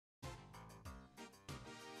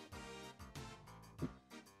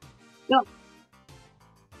Go.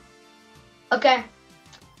 Okay.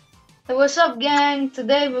 So what's up, gang?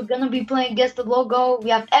 Today we're gonna be playing Guess the Logo. We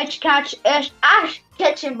have Ash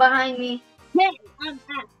Ketchum behind me. Hey, I'm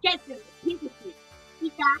at Ketchum.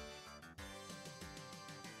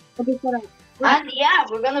 Okay, shut up. And yeah,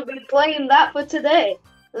 we're gonna be playing that for today.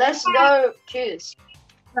 Let's go choose.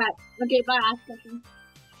 Right. Okay, bye, Ash Ketchum.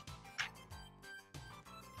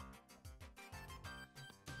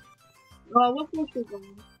 Oh, what place are we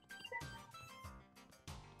going?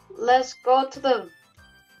 Let's go to the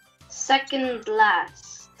second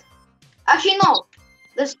last. Actually, no.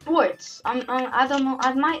 The sports. I don't know.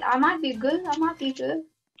 I might be good. I might be good.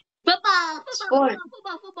 Football. Sport.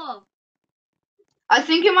 Football. I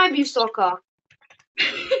think it might be soccer.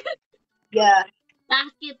 Yeah.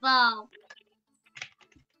 Basketball.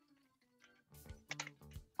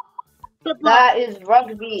 Football. That is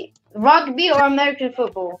rugby. Rugby or American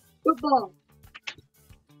football? Football.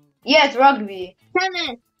 Yes, rugby.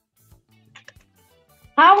 Tennis.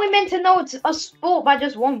 How are we meant to know it's a sport by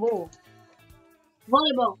just one ball?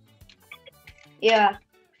 Volleyball. Yeah.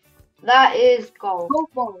 That is golf.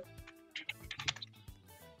 Football.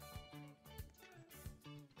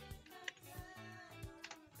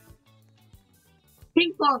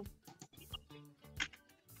 Ping pong.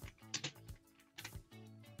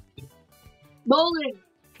 Bowling.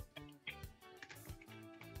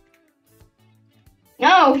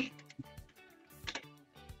 No.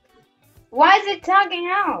 Why is it tagging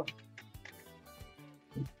out?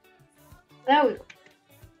 There we go.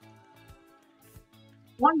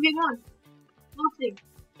 1v1. Boxing.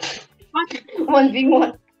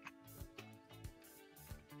 1v1.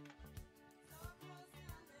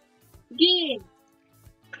 Skiing.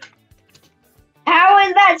 How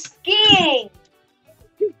is that skiing?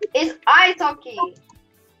 It's ice hockey.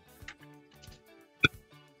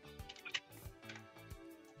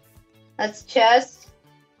 That's chess.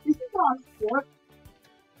 This is not a sport.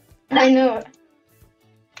 I know.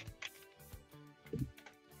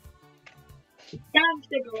 Damn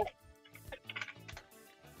cigarette.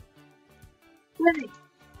 Swimming.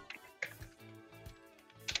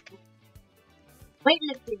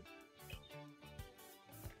 Weightlifting.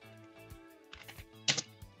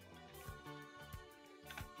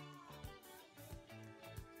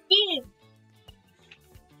 Skiing.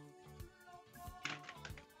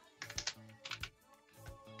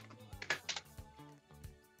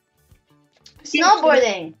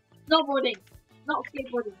 Snowboarding. Snowboarding. Not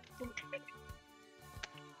skateboarding.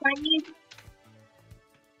 Chinese.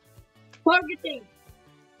 Targeting.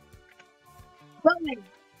 Rowing.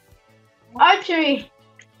 Archery.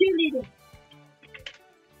 Cheerleading.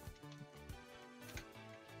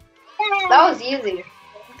 That was easy.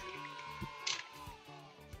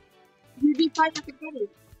 You do 5 seconds ready.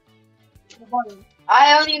 The bottom.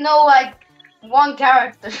 I only know like one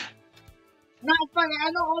character. No, it's fine.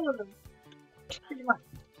 I know all of them. Pretty much.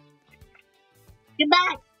 Get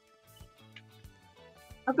back!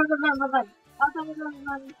 Run.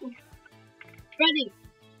 Ready.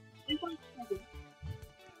 This one's ready.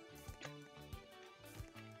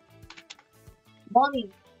 Bonnie.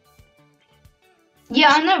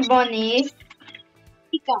 Yeah, I know Bonnie.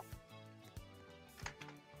 Pika.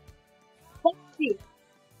 Foxy.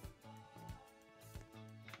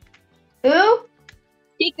 Who?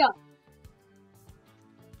 Pika.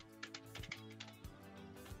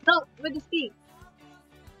 No, with the C.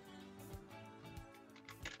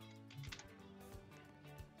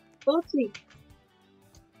 Foxy.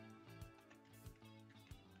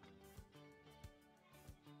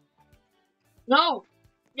 No.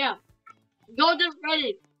 Yeah. Golden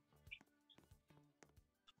Freddy.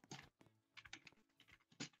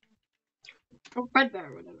 Or Fredbear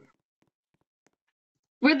or whatever.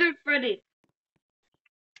 Withered Freddy.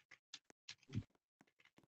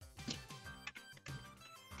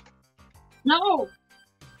 No.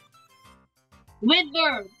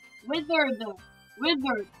 Withered. Withered.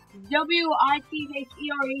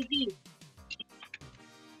 W-I-T-H-E-R-E-D.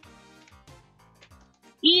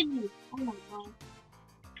 Easy. Oh my god.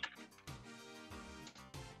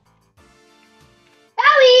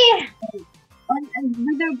 Sally! And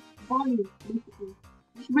withered Bonnie, basically.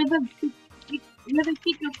 Withered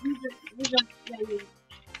Pika.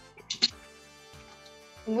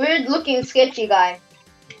 Weird looking sketchy guy.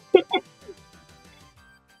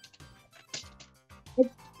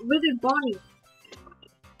 It's withered Bonnie.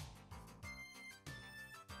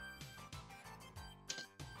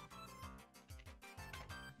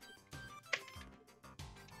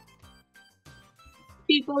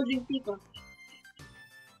 T-posing Pika.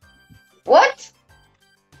 What?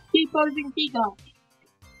 T-posing Pika.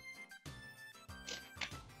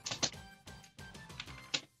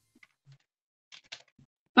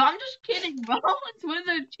 bro. It's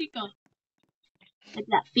Wizard Chica. Like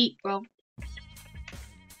that feet, bro.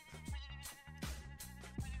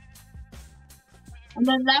 And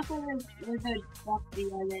then that one is Wizard Buffy, I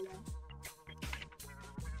don't know.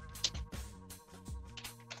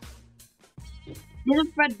 This is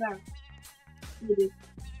Fredbear. Maybe.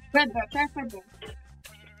 Fredbear, try Fredbear.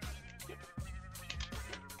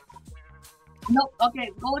 No,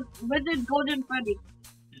 okay, Wizard Golden Freddy.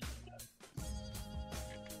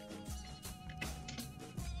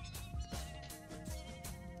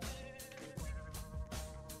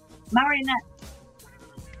 Marionette.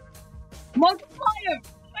 Multiplier!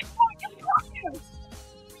 Like multiplier!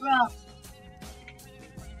 Bro.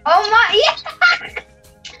 Oh my, yeah! Okay.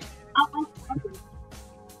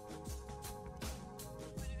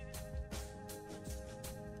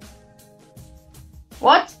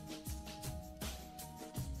 What?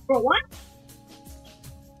 Bro, what?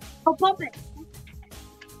 Oh, puppet.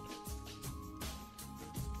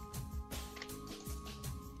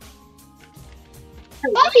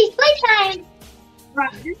 Mommy, playtime!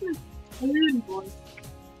 Right, this is Balloon Boy.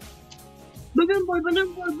 Balloon Boy,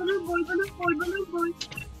 Balloon Boy, Balloon Boy, Balloon Boy, Balloon Boy.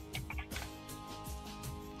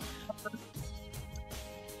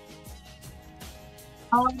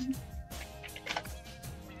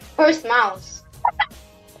 First mouse.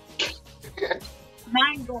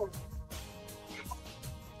 Mango.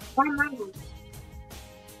 One mango.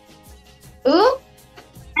 Who?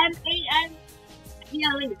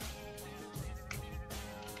 MANGLE.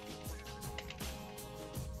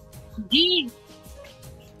 G.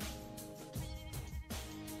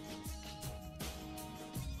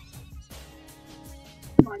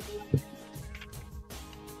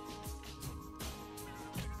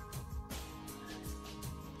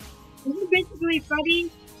 This is basically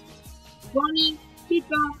Freddy, Bonnie,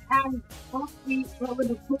 Chica, and Buffy, but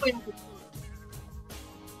with a toy at the top.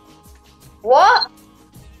 What?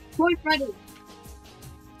 Toy Freddy.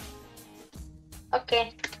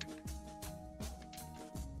 Okay.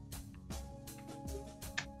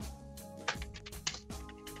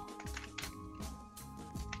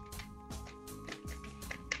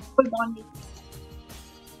 Toy Bonnie.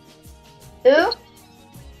 Who?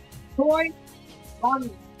 Toy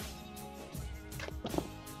Bonnie.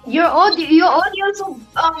 Your audio so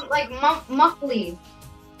like muffly.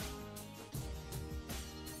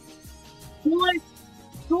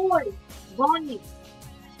 Toy Bonnie.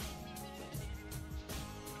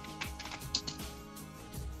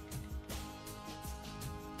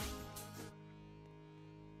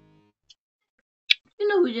 You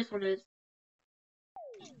know who this one is.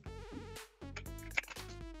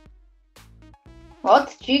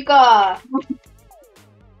 What? Chica.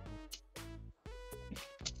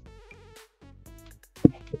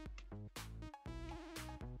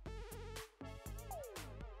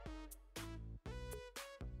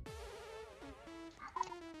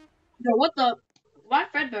 Yo, what the? Why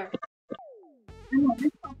Fredbear? No, this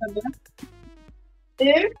is not Fredbear. Who?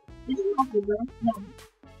 This is not Fredbear. No.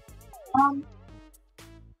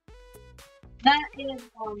 That is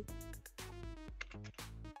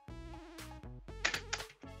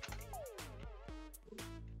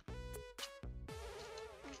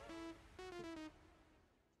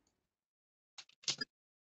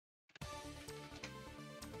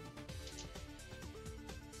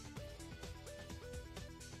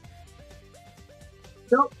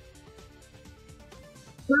Nope.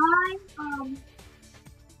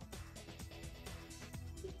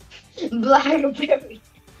 Blackberry.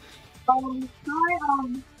 Try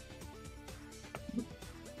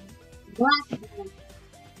Blackberry.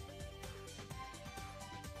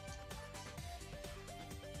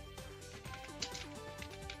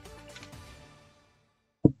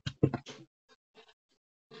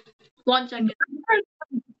 One second.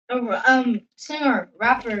 Singer,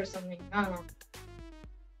 rapper or something. I don't know.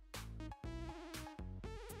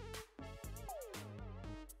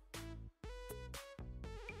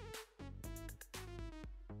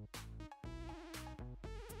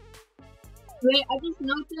 Wait, I just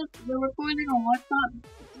noticed we're recording on WhatsApp,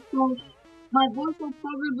 so my voice will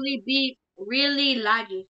probably be really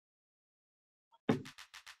laggy.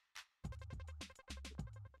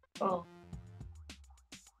 Oh.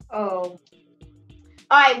 Oh.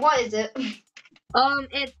 Alright, what is it? It's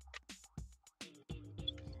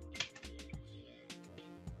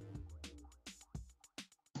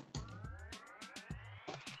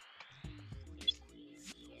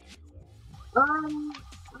I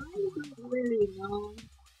don't really know.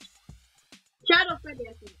 Shadow Freddy,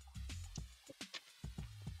 I think.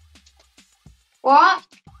 What?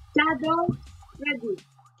 Shadow Freddy.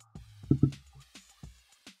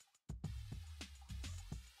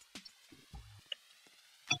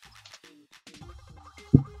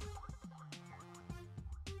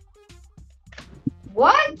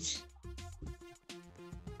 What?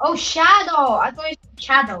 Oh, shadow. I thought it was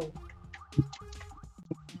shadow.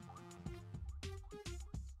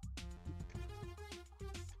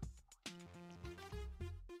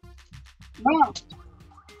 No.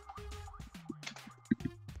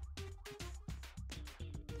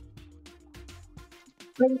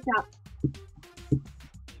 Bring it up.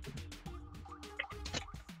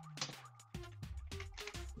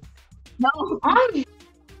 No.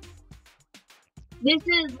 This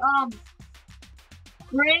is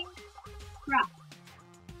spring trap.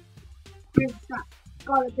 Spring trap.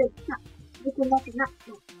 Call it big trap. This is like a nut.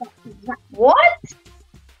 What?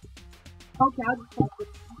 Okay, I'll just type it.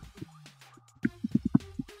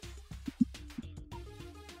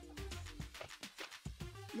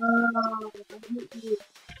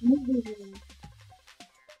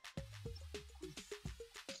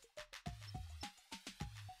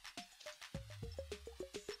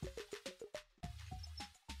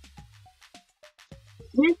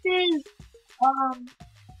 This is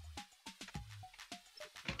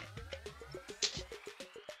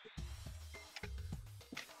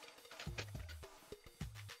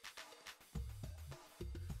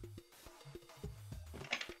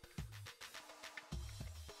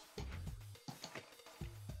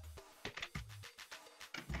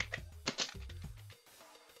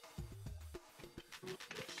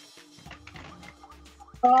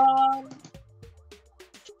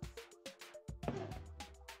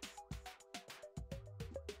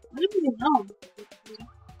I don't even know.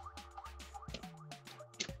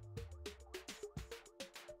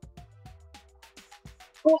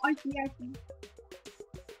 Oh, I see.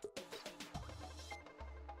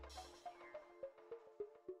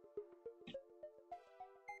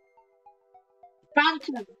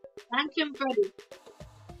 Phantom Freddy.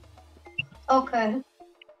 Okay.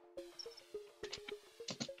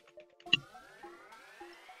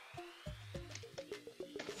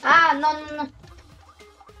 Ah, no.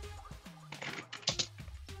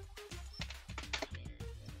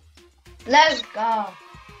 Let's go.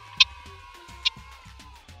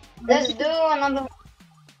 Let's do another.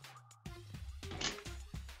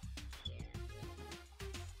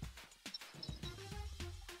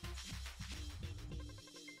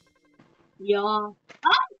 Yeah.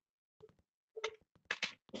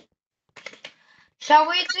 Shall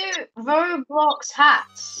we do Roblox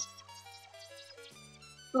hats?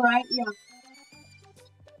 Alright, yeah.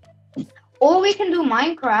 Or we can do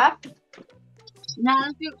Minecraft. Now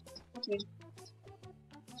let's do. Okay.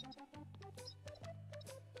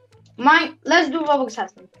 Let's do Roblox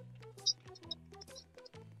hats then.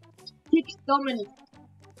 6 dominant.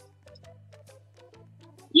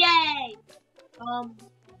 Yay! I don't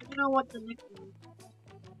know what the next one is.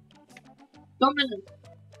 Dominant.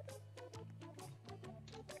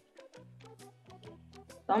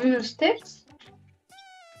 Dominant sticks?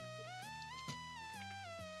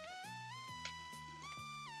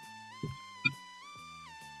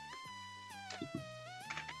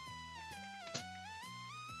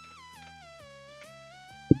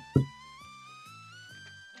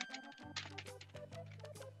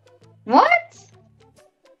 What?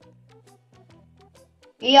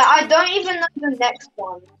 Yeah, I don't even know the next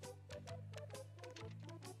one.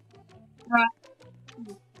 Right.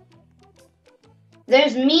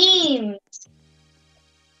 There's memes.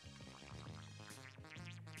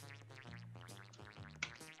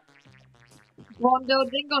 Rondo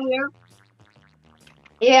Dingo here.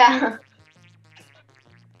 Yeah.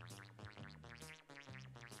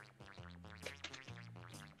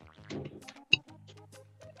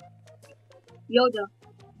 Yoda.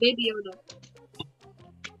 Baby Yoda.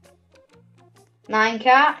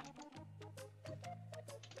 9cat.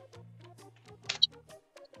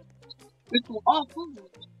 Ritual. Oh, cool.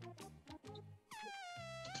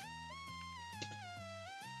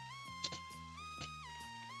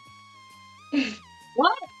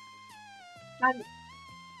 What? Done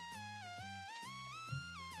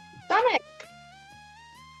Sonic.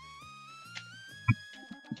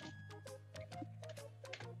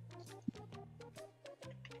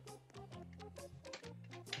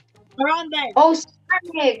 Around there. Oh,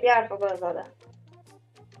 Sonic. Yeah, I forgot about that.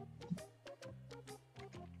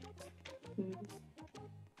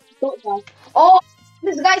 Football. Oh,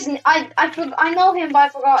 this guy's. I know him, but I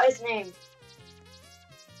forgot his name.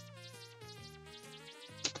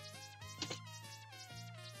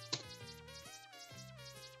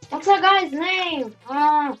 What's that guy's name?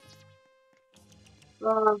 Uh,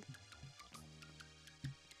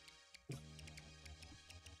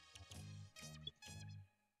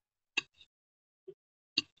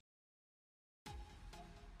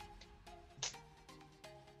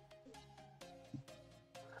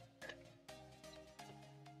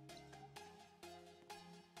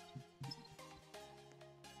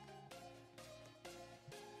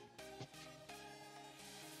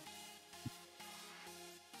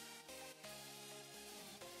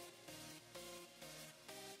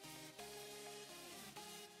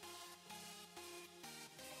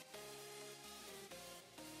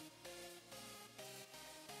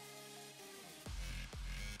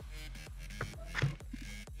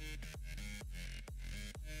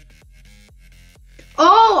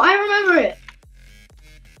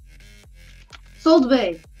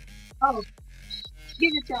 babe. Oh,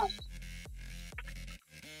 give it that.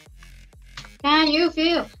 Can you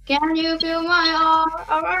feel my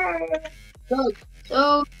heart? Good.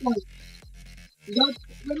 So, Good. Good.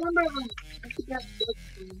 Remember, I forgot good.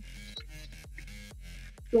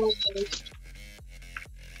 So,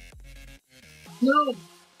 no,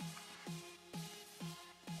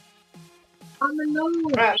 I'm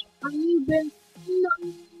alone. right. I'm even. No.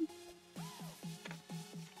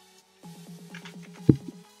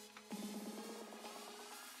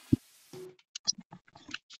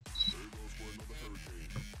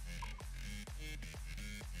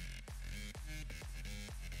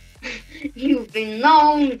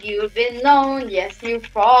 You've been known, yes, you've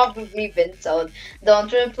probably been told.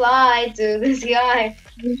 Don't reply to this guy.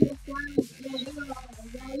 You just want to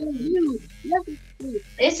go you. Yes, it's true.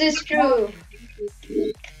 This is Yes, true. it's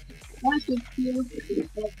true. Yes, it's true.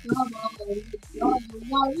 But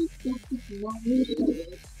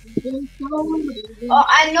Oh,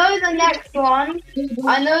 I know the next one.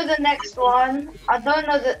 I know the next one. I don't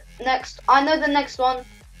know the next. I know the next one.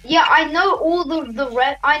 Yeah, I know all of the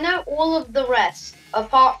rest. I know all of the rest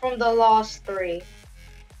apart from the last three.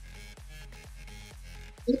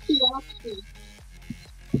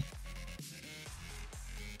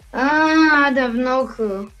 I have no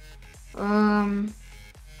clue.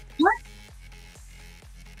 What?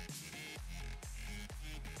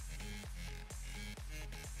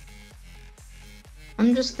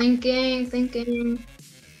 I'm just thinking.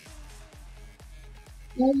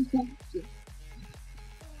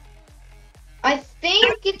 I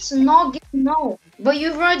think it's not getting known, but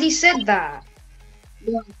you've already said that.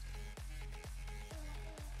 Yeah.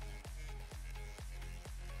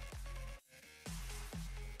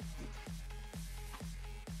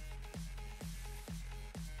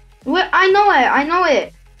 Well, I know it. I know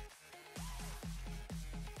it.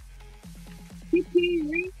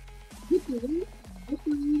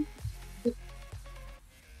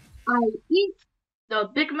 I eat the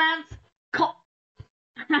big man's cup.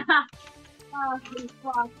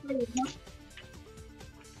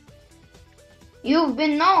 You've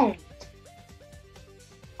been known.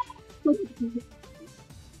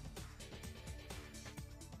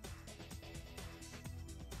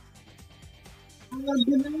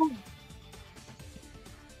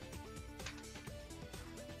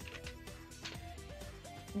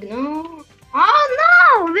 No. Oh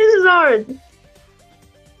no! This is hard.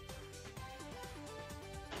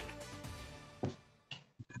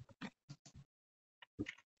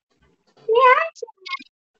 Yeah.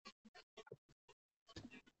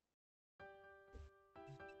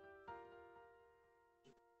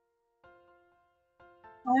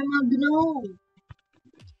 I'm a gnome.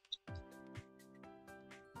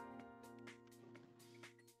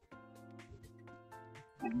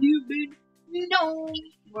 Have you been gnome?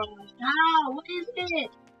 Now, what is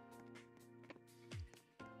it?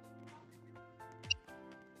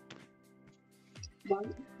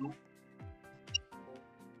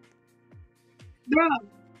 Bro,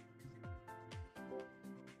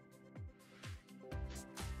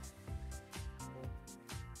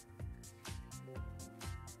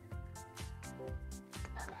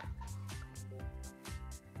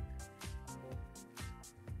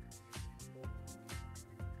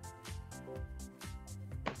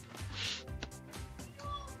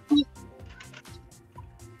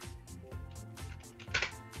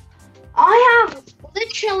 I have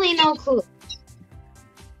literally no clue.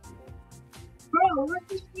 bro, what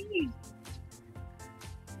is this?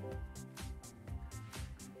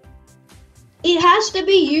 It has to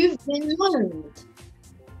be you've been known.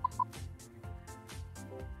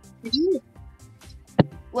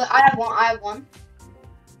 Well, I have one. I have one.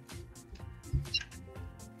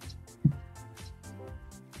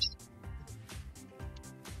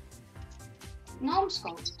 No, I'm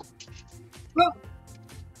scared. Bro,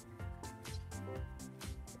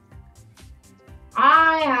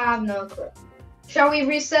 I have no clue. Shall we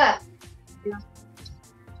reset? Yeah.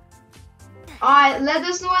 Alright, let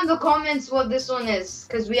us know in the comments what this one is,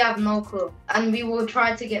 because we have no clue. And we will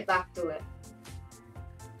try to get back to it.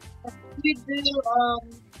 we do,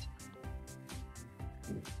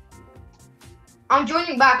 I'm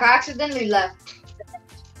joining back. I accidentally left.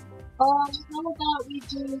 how about we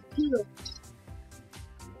do two?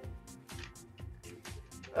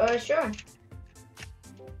 Sure.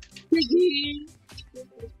 Piggy.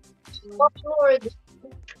 What word?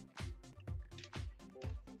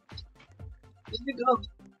 Here we go.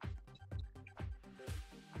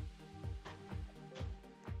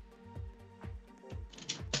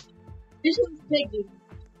 This one's Piggy.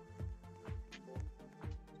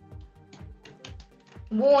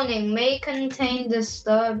 Warning may contain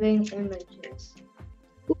disturbing images.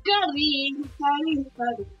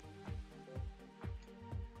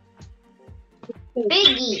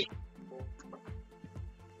 Biggie.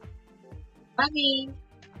 I mean,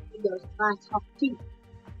 those nice hot teeth.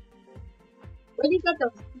 Where do you got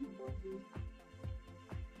those teeth?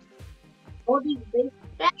 All these basic.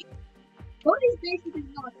 All these basic is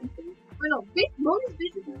not teeth. Oh no, all these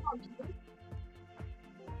basic is not teeth.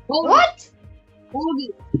 What? Holy.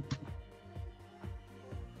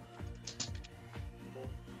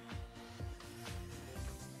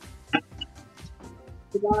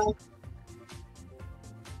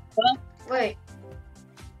 Wait.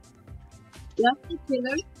 Just the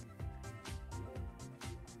killer.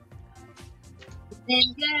 Then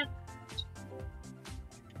get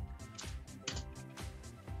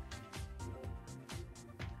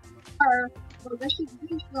her. So that should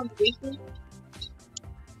be some basic.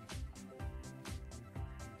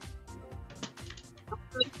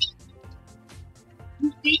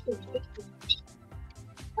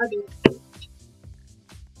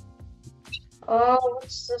 Oh,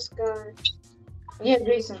 what's this guy? Yeah,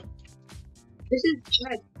 Jason. This is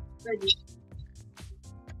Freddy.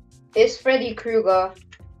 It's Freddy Krueger.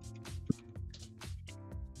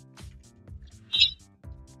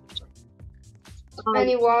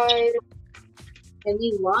 Anyway. I don't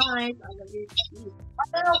know why I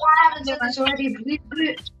haven't said this already.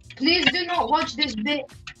 Please do not watch this bit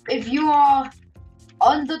if you are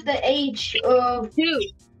under the age of 2.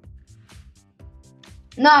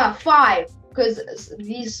 Nah, 5. Because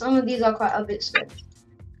some of these are quite a bit scary.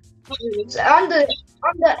 So under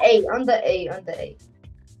 8.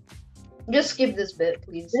 Just skip this bit,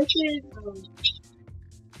 please. This is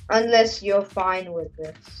unless you're fine with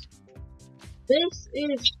this. This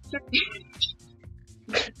is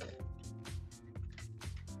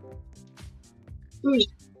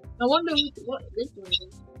I wonder what this one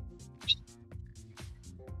is.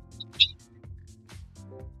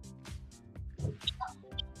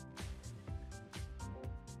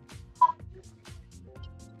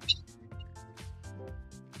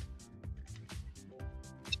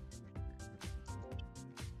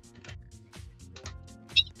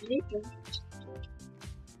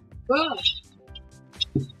 Bro.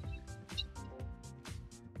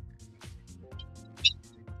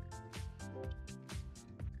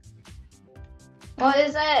 What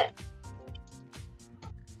is it? I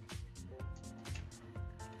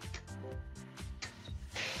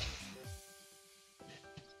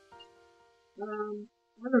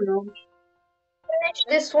don't know. Finish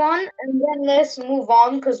this one and then let's move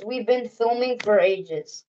on because we've been filming for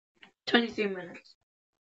ages. 23 minutes.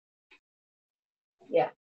 Yeah.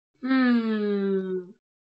 Hmm.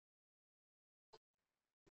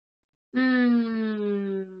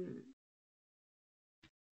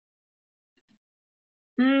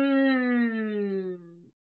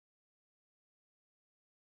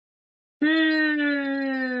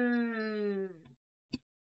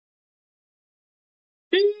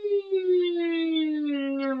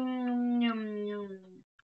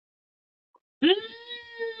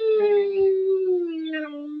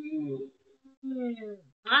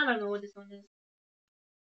 I don't know what this one is.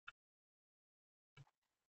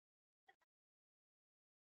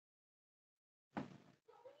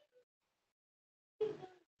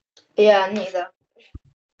 Yeah, neither.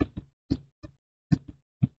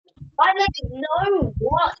 I don't know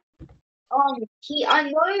what I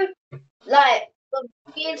know like the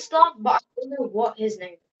movie and stuff, but I don't know what his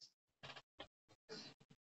name is.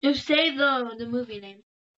 Just say the movie name.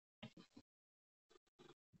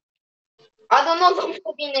 I don't know the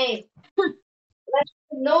movie name. Let's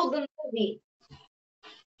know the movie.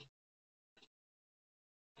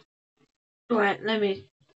 Alright, let me.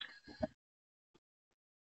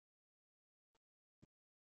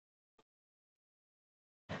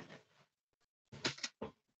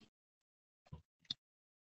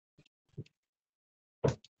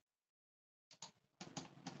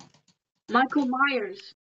 Michael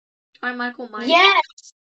Myers. Hi, Michael Myers. Yes!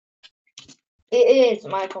 It is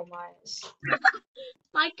Michael Myers.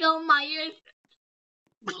 Michael Myers.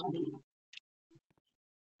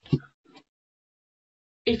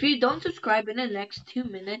 If you don't subscribe in the next 2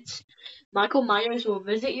 minutes, Michael Myers will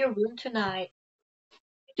visit your room tonight.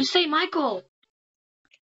 Just say Michael.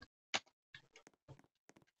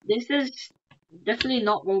 This is definitely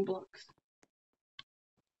not Roblox.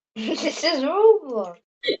 This is Roblox.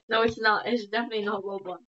 No, it's not. It's definitely not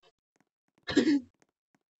Roblox.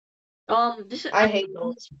 This is. I hate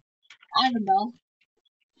those. Annabelle.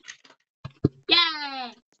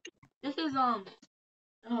 Yeah. This is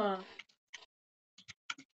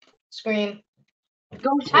Scream.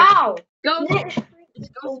 Ghostface. How? Ghostface. It's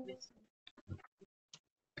Ghostface.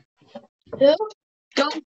 Who?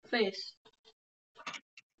 Ghostface.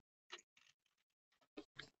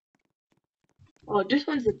 Oh, this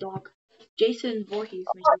one's a dog. Jason Voorhees.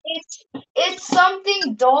 It's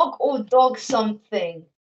something dog or dog something.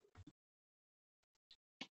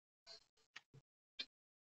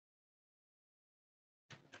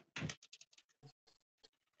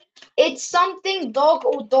 It's something dog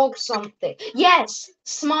or dog something. Yes,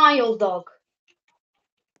 smile dog.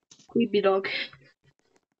 Creepy dog.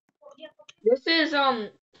 This is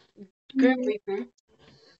Grim Reaper.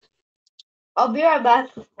 I'll be right back.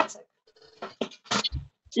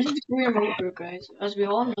 This is Grim Reaper, guys. As we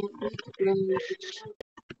all know, this is Grim Reaper.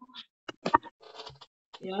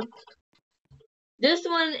 Yeah. This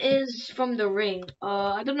one is from The Ring.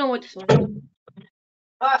 I don't know what this one is.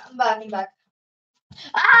 Alright, I'm back.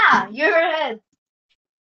 Ah, you're ahead.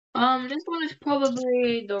 This one is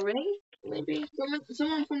probably The Ring. Maybe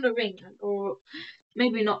someone from The Ring, or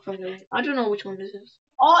maybe not from The Ring. I don't know which one this is.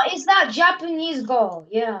 Oh, is that Japanese girl?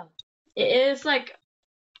 Yeah. It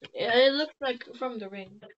looks like from The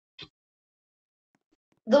Ring.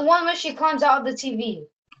 The one where she climbs out of the TV.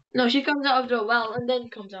 No, she comes out of the well and then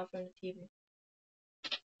comes out from the TV.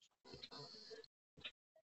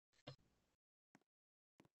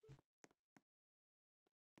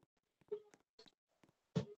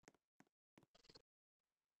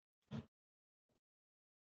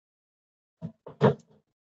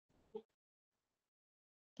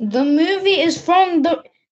 The movie is from The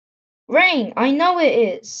Ring. I know it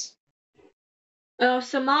is.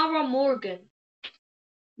 Samara Morgan.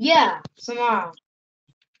 Yeah, Samara.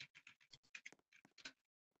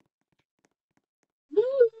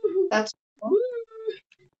 That's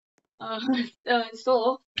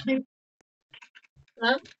Saw.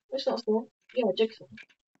 No, it's not Saw. Yeah, Jigsaw.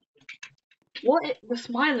 The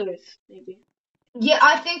Smilers, maybe. yeah.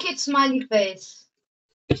 I think it's smiley face.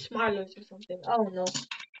 Smilers or something. I don't know.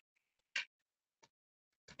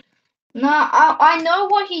 Nah, I know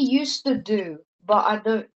what he used to do, but I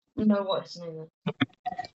don't know what his name is.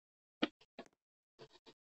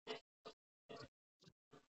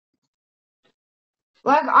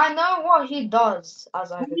 Like I know what he does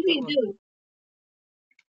as I What did he do?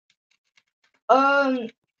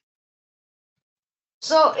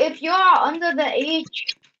 So if you are under the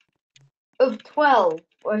age of 12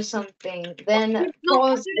 or something, then No,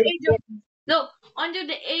 pause under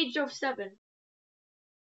the age of 7.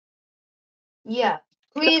 yeah.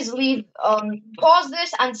 Please leave pause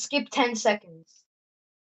this and skip 10 seconds.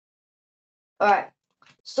 Alright.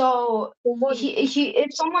 So he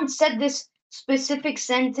if someone said this specific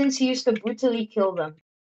sentence, he used to brutally kill them.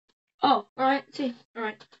 Oh, alright, see.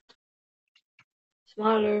 Alright.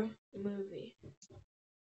 Smiler movie.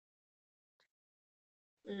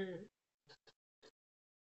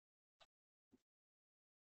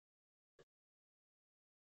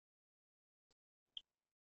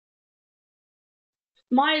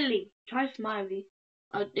 Smiley. Try Smiley.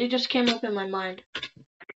 It just came up in my mind.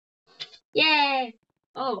 Yay!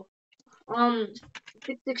 Oh.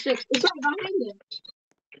 666. It's right behind him.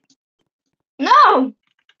 No!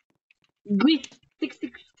 Great.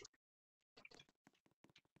 66.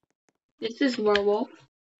 This is werewolf.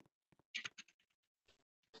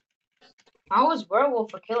 I was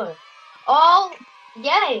werewolf a killer. Oh,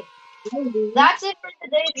 yay! That's it for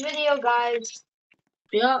today's video, guys.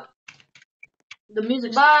 Yeah. The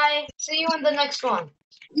music. Bye. See you in the next one.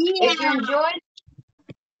 Yeah. If you enjoyed,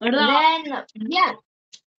 then yeah.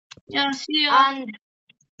 Yeah, see ya. And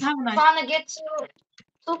have a nice trying to get to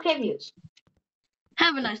 2K views.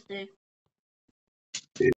 Have a nice day.